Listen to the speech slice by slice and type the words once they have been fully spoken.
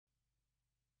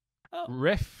Oh.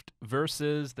 Rift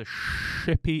versus the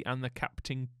Shippy and the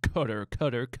Captain Cutter.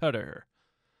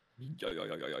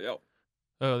 Yo.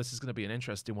 Oh, this is going to be an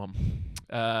interesting one.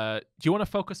 Do you want to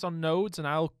focus on nodes and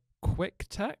I'll quick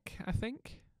tech, I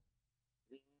think?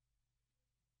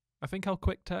 I'll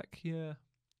quick tech, yeah.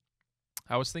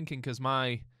 I was thinking because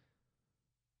I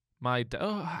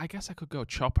guess I could go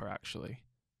chopper, actually.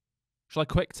 Shall I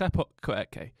quick tech or,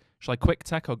 okay. Shall I quick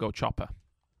tech or go chopper?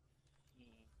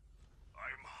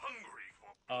 I'm hungry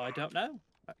for I don't know,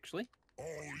 actually. all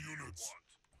units.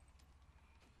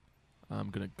 I'm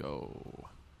going to go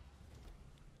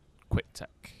quick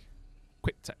tech.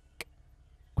 Quick tech.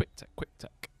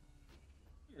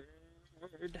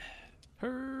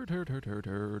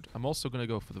 Heard. I'm also going to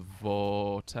go for the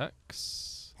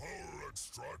Vortex. Power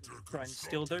extractor Try and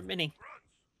steal their mini.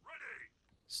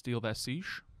 Steal their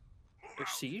siege. Their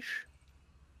siege?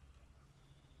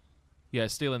 Yeah,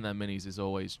 stealing their minis is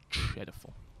always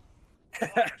dreadful.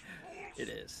 It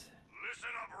is.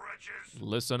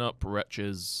 Listen up,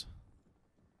 wretches.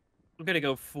 I'm gonna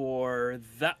go for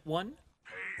that one.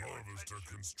 Harvester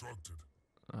constructed.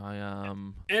 I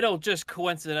am It'll just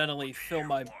coincidentally fill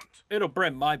my... It'll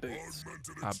brim my boots.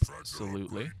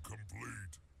 absolutely.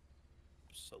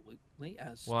 Absolutely.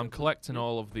 As Well, I'm collecting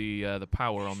all of the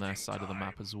power on their side of the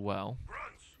map as well.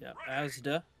 Yeah,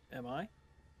 Asda, am I?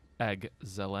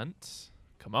 Excellent.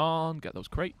 Come on, get those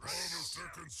crates.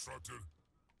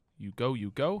 You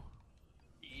go.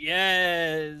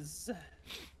 Yes.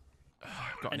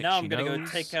 Got And an now I'm itchy gonna go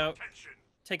nose.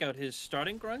 take out his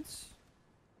starting grunts.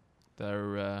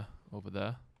 They're over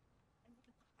there.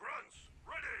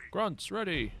 Grunts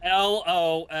ready.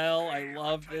 LOL. I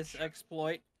love this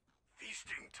exploit.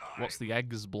 What's the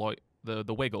exploit? The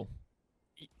wiggle.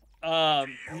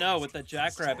 No, with the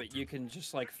jackrabbit, you can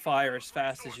just like fire as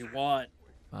fast as you want.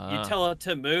 You tell it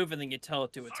to move, and then you tell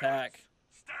it to attack.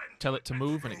 Tell it to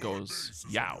move, and it goes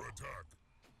yow.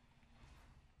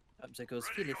 Sometimes it goes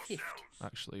feel it.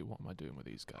 Actually, what am I doing with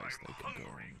these guys? They can go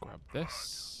and grab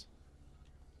this.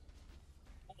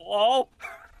 Oh!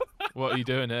 What are you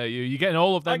doing here? You getting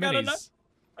all of their minis?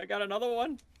 I got another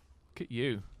one. Look at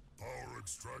you. Power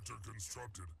extractor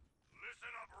constructed.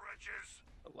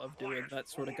 I love doing that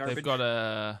sort of garbage. They've got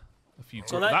a few.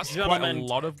 So that That's quite a gentleman-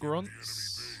 lot of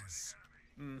grunts.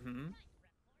 Mm-hmm.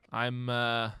 I'm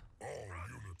All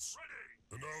units.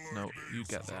 An allied No, you base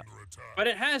get is that. under attack. But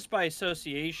it has, by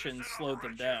association, slowed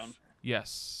them down.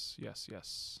 yes.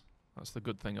 That's the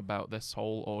good thing about this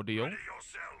whole ordeal.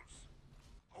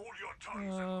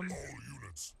 All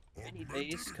units. Mini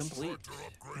base complete.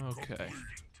 Okay.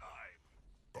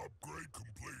 Upgrade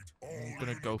complete. I'm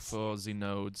gonna go for the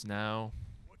nodes now.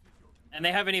 And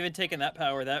they haven't even taken that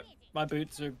power. That my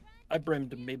boots are. I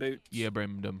brimmed me boots. Yeah,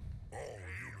 brimmed them.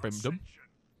 Brimmed them.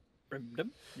 Brimmed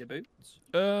them. Your boots.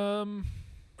 An allied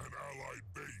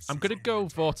base I'm is gonna under go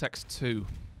attack. Vortex 2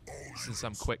 since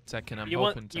I'm quick tech and I'm You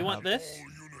hoping want? to You have. want this?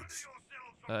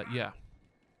 All units. Yeah.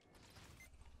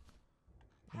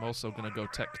 I'm also gonna go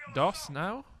Tech DOS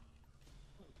now.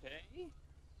 Okay. Here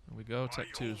we go. Tech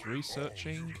 2 is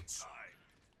researching. Units.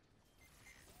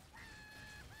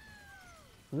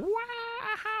 Wow!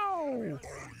 All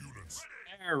units.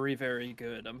 Very, very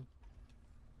good. I'm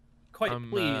quite I'm,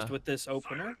 pleased with this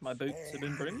opener. My boots have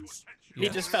been brimmed. He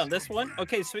Yes. just found this one.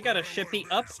 Okay, so we got a shippy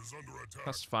up. Base is under attack.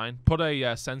 That's fine. Put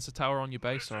a sensor tower on your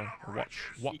base or a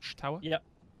watch tower. Yep.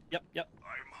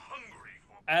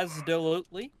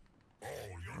 Absolutely.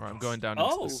 Alright, I'm going down into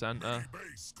Oh. the center.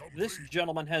 Base complete. This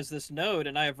gentleman has this node,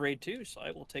 and I have raid 2, so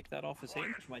I will take that off his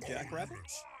hand with my jackrabbit.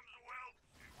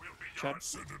 Chop.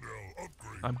 Citadel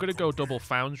upgrade. I'm gonna go double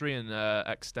foundry and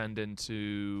extend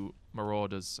into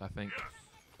Marauders, I think.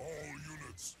 All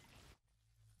units.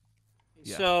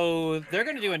 Yeah. So they're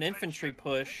going to do an infantry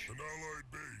push. An allied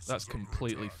base That's is under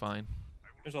completely attack. fine.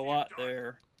 There's a lot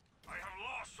there.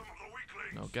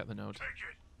 No, get the node.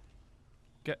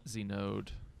 Get the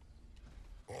node.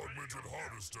 Augmented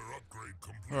harvester upgrade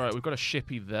complete. Alright, we've got a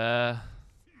shippy there.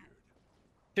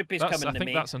 Shippy's I coming to think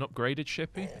me. that's an upgraded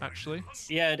shippy, actually.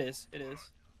 Yeah, it is. It is.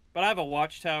 But I have a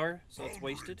watchtower, so it's Upgrade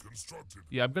wasted. constructed.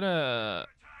 Yeah, I'm gonna.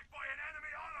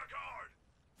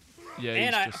 Yeah,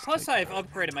 And he's I, just plus taking- I've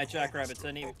upgraded my jackrabbits,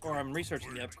 or I'm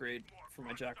researching the upgrade for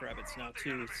my jackrabbits now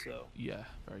too. So Yeah,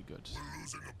 very good. We're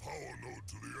losing a power node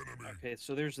to the enemy. okay,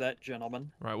 so there's that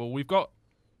gentleman. Right, well, we've got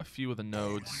a few of the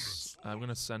nodes. I'm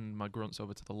gonna send my grunts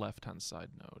over to the left-hand side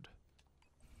node.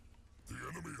 The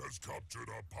enemy has captured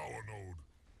our power node.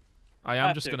 I am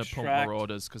Have just to gonna pump extract.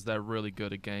 Marauders because they're really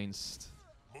good against.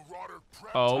 Marauder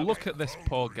prep. Oh, look at this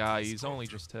poor guy. He's only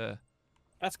just here.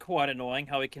 That's quite annoying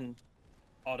how he can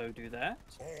auto do that.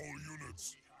 All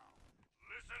units.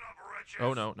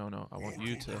 Oh no, no, no! I want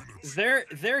you to.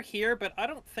 They're here, but I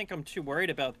don't think I'm too worried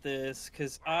about this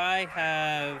because I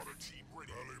have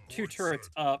 2 turrets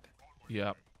up,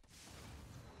 Yeah,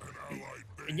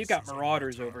 and you got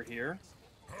Marauders over here.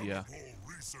 yeah. There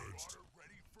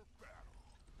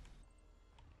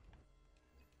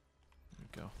we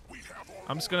go.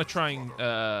 I'm just gonna try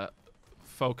and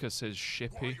focus his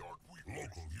shippy.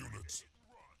 Local units.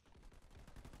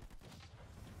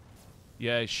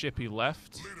 Yeah, his shippy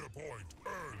left. Leader point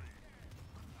earned.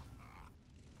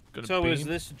 Gonna So is beam.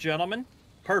 this gentleman?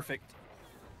 Perfect.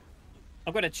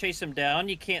 I'm gonna chase him down.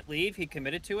 You can't leave. He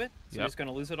committed to it, so Yep. he's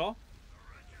gonna lose it all.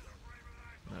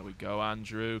 There we go,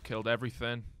 Andrew. Killed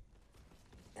everything.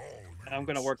 And I'm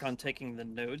gonna work on taking the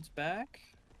nodes back.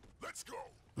 Let's go.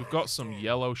 We've got some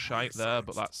yellow shite there,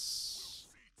 but that's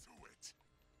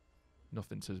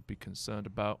nothing to be concerned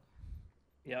about.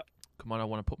 Yep. Come on, I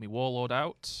want to put my warlord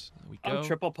out. There we go. I'm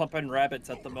triple pumping rabbits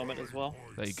at the moment as well.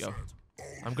 There you go.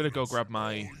 I'm gonna go grab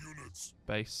my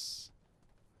base.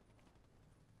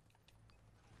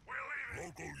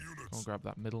 Local units. Go and grab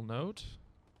that middle node.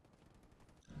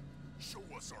 Show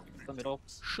us our The middle.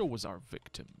 Show us our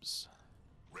victims.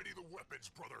 Ready the weapons,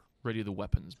 brother. Ready the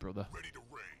weapons, brother. Ready to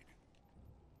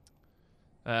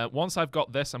raid. Once I've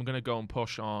got this, I'm gonna go and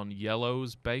push on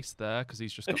Yellow's base there because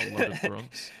he's just got a load of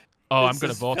grunts. Oh, I'm This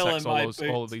gonna is vortex filling my all of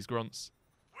boots. these grunts.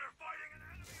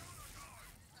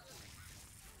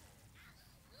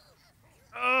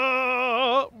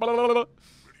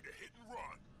 Ready to hit and run.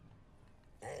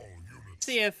 All units.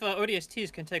 See if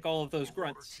ODSTs can take all of those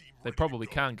grunts. They probably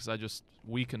can because I just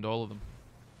weakened all of them.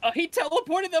 Oh, he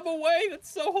teleported them away. That's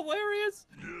so hilarious.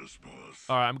 Yes, boss.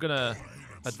 All right, I'm gonna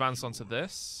advance onto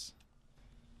this.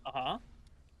 Uh-huh.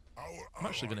 I'm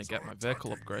actually gonna get my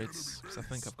vehicle upgrades because I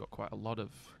think I've got quite a lot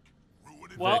of.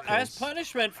 Well, as vehicles.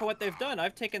 punishment for what they've done,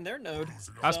 I've taken their node.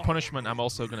 As so- punishment, I'm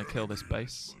also gonna kill this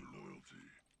base.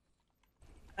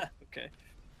 Okay.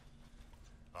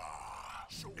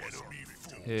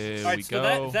 Here All right, we so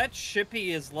go. that shippy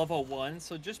is level 1,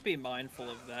 so just be mindful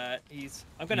of that.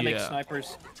 I'm gonna make Yeah.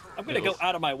 snipers. I'm gonna go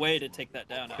out of my way to take that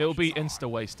down. It'll be actually. insta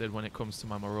wasted when it comes to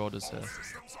my Marauders here.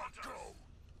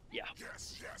 Yeah.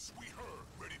 Yes, we heard.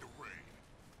 Ready to raid.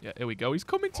 Yeah, here we go. He's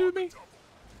coming to me.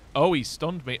 Oh, he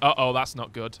stunned me. Uh-oh, that's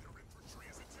not good.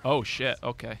 Oh shit.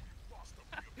 Okay.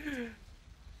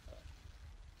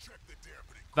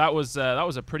 That was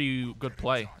a pretty good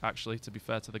play, actually. To be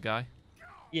fair to the guy.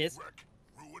 Yes.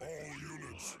 All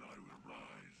units.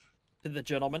 To the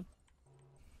gentleman.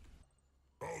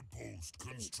 Outpost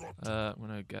constructed. I'm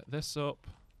gonna get this up.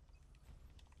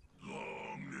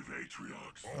 Long live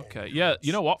Atriox. Okay. Yeah.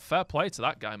 You know what? Fair play to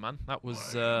that guy, man. That was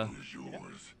Is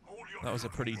yours. that was a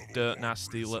pretty dirt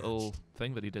nasty little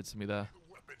thing that he did to me there.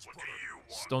 Weapons, brother.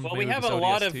 Stunned Well, me we with have his a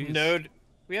lot of ODSTs. node.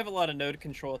 We have a lot of node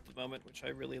control at the moment, which I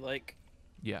really like.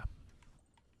 Yeah.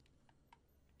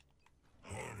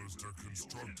 Harvester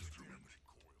constructed.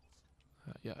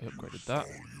 Yeah, I upgraded that.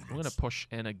 I'm gonna push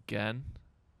in again.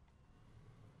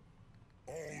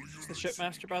 All It's the units.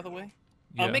 shipmaster, by the way.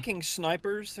 Yeah. I'm making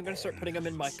snipers. I'm gonna start putting them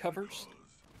in my covers,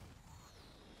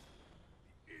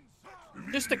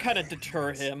 just to kind of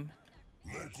deter him.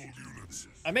 Local units.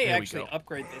 I may There we actually go.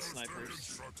 upgrade this snipers.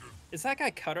 Constructed. Is that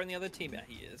guy Cutter on the other team? Yeah,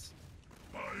 he is.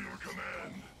 By your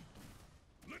command.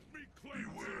 Let me claim.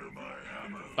 Beware my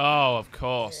hammer. Oh, of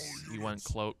course. He went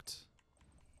cloaked.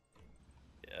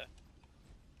 Yeah.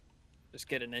 Just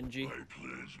get an NG. I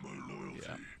pledge my loyalty.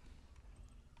 Yeah.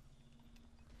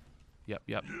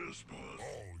 Yep. Yes, boss.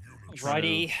 All units.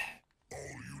 Righty. All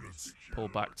units. Pull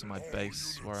back to my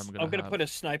base where I'm gonna. I'm gonna have... put a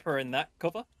sniper in that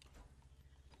cover.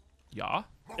 Yeah.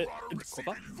 Cover.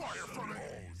 Fire from all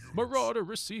units. Marauder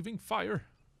receiving fire.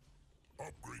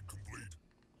 Upgrade complete.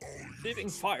 All units. Receiving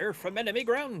fire from enemy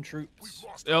ground troops.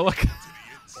 Oh look.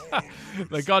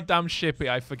 The goddamn shippy.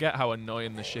 I forget how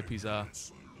annoying the shippies are.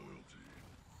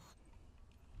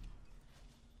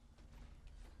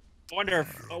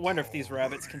 I wonder if these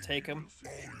rabbits can take him.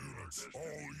 All units. All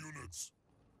units.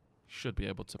 Should be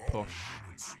able to push.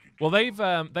 Well, they've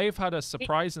had a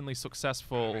surprisingly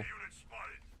successful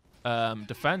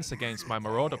defense against my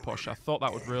Marauder push. I thought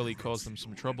that would really cause them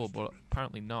some trouble, but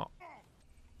apparently not.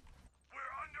 We're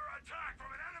under attack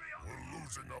from an enemy. We're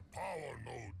losing a power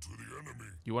node to the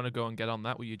enemy. You want to go and get on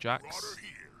that with your jacks?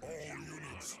 All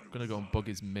units. I'm gonna go and bug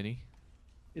his mini.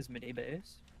 His mini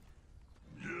base.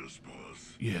 Yes,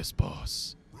 boss. Yes,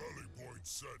 boss. Rally point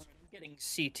set. Getting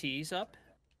CTs up.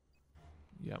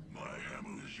 Yep. My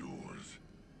hammer is yours.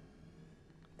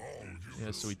 All units.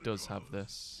 Yeah, so he does have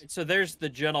this. So there's the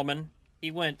gentleman. He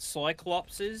went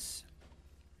Cyclopses.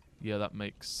 Yeah, that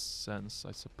makes sense,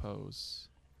 I suppose.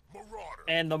 Marauder.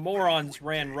 And the morons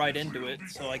ran right into it,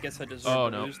 so I guess I deserve Oh,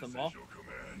 to no. lose them all.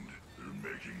 They're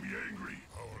making me angry.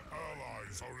 Our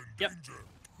allies are in Yep. danger.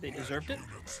 They deserved it.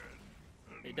 Units.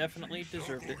 They definitely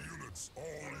deserved it. Units. All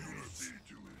units.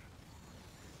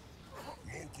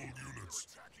 Local units.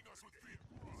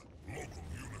 Local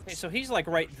units. Okay, so he's like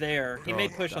right there. He may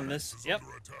Oh, push damn on it. this. Yep.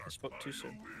 I spoke too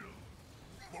soon.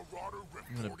 Marauder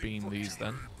I'm going to beam these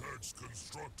then. Apex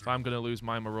constructed. If I'm going to lose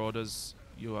my Marauders,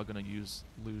 you are going to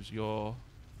lose your...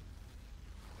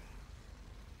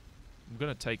 I'm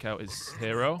going to take out his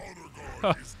hero.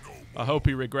 I hope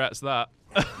he regrets that.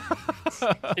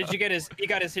 Did you get his? You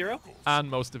got his hero? And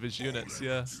most of his units,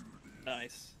 yeah.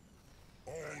 Nice.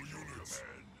 All units.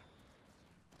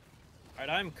 All right,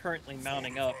 I'm currently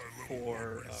mounting up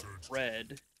for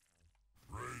red.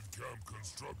 Raid camp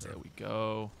constructed. There we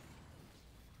go.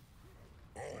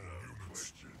 All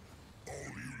units. All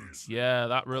units. Yeah,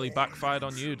 that really backfired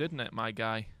on you, didn't it, my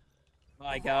guy?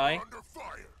 My guy. Under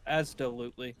fire.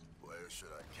 Absolutely. Where should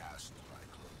I cast my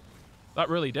cloak? That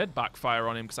really did backfire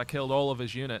on him because I killed all of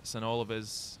his units and all of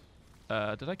his...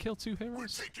 did I kill 2 We're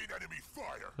heroes? taking enemy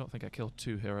fire. I don't think I killed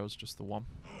 2 heroes, just the 1.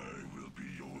 I will be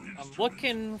your I'm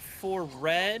looking for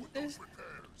red. repairs.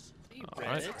 See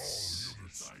Alright. red.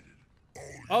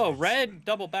 Oh, red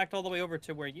double backed all the way over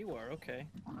to where you are. Okay.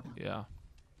 Yeah.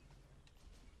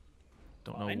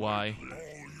 Don't know Fine. why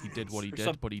he did what he For did,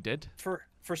 some- but he did.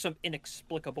 For some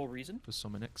inexplicable reason. For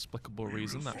some inexplicable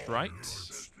reason, that's right.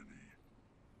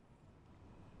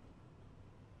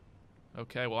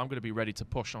 Okay, well, I'm going to be ready to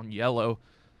push on yellow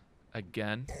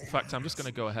again. In fact, I'm just going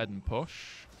to go ahead and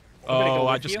push. gonna go Oh,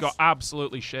 I with just you. got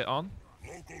absolutely shit on.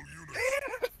 Local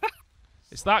units.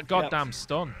 It's that goddamn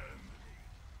stun.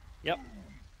 Yep.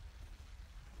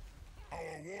 Our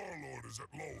warlord is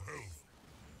at low health.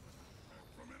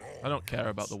 I don't care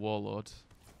about the warlord.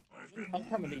 I'm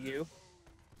coming to you.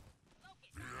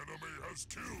 The enemy has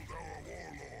killed our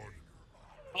warlord.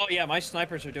 Oh yeah, my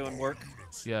snipers are doing work.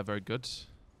 Yeah, very good.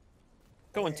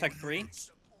 Going tech 3.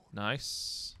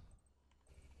 Nice.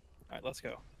 All right, let's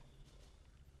go.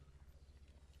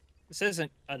 This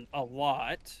isn't a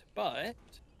lot, but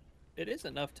it is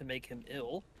enough to make him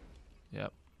ill.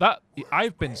 Yep.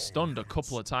 I've been stunned a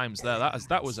couple of times there.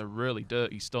 That was a really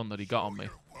dirty stun that he got on me.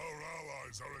 Our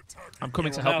allies are attacking. I'm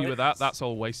coming Yeah, to well, help now you with that. That's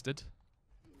all wasted.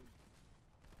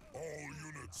 All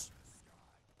units.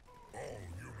 All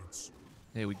units.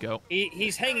 Here we go.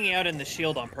 He's hanging out in the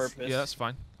shield on purpose. Yeah, that's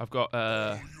fine. I've got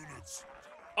Units.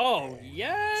 Oh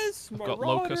yes, I've got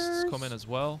Marauders. locusts coming as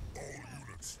well. All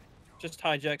units. Just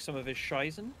hijack some of his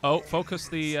shizen. Oh, focus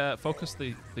the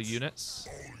units.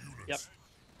 Yep.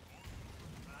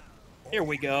 Here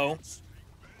we go.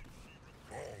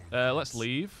 Let's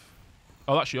leave.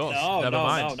 Oh, that's yours. No, Never no,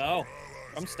 mind. no.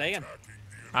 I'm staying.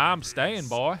 I'm staying,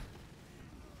 boy.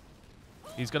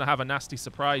 He's gonna have a nasty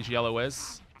surprise. Yellow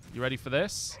is. You ready for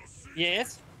this?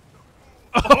 Yes.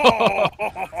 Crushed an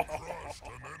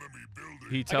enemy building.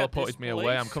 He got teleported me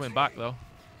away. I'm displaced. coming back though.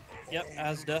 Yep.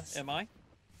 Asda, am I?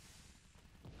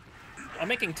 I'm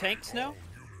making tanks now.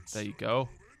 There you go.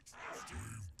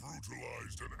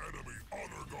 Brutalized an enemy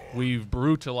honor guard. We've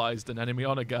brutalized an enemy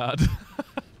honor guard.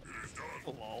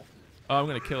 Lol. Oh, I'm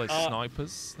gonna kill his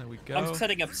snipers. There we go. I'm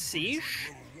setting up siege.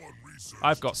 One research.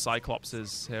 I've got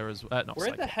Cyclopses here as well. Not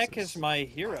Where the heck Cyclopses. is my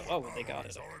hero? Oh, they got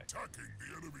it. Are Okay. attacking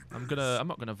the enemy I'm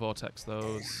not gonna vortex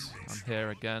those. I'm here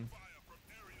again.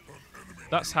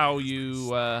 That's how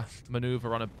you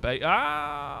maneuver on a bait.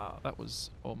 Ah, that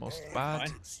was almost bad.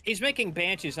 Fine. He's making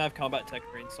banshees and I have combat tech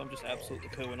green, so I'm just absolutely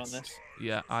pooing on this.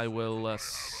 Yeah, I will.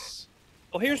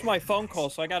 Well, here's my phone call,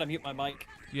 so I gotta mute my mic.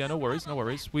 Yeah, no worries, no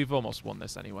worries. We've almost won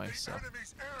this anyway, so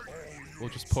enemy's area. we'll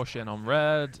just push in on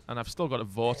red, and I've still got a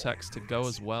vortex to go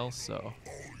as well. So All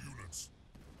units.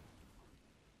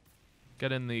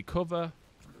 get in the cover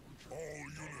All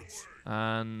units.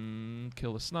 and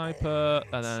kill the sniper,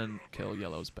 and then kill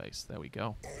yellow's base. There we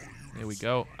go. Here we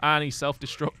go. And he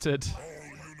self-destructed. All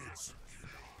units.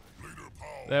 Leader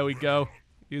power. There we go.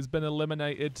 He's been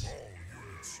eliminated. All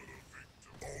units.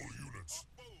 All units.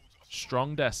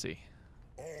 Strong Desi.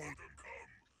 All them come.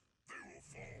 They will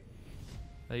fall.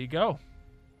 There you go.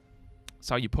 That's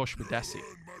how you push with Desi. Earn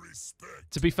my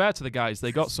respect. To be fair to the guys,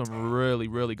 they got some really,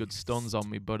 really good stuns on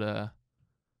me, but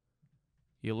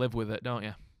you live with it, don't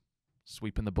you?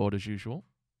 Sweeping the board as usual.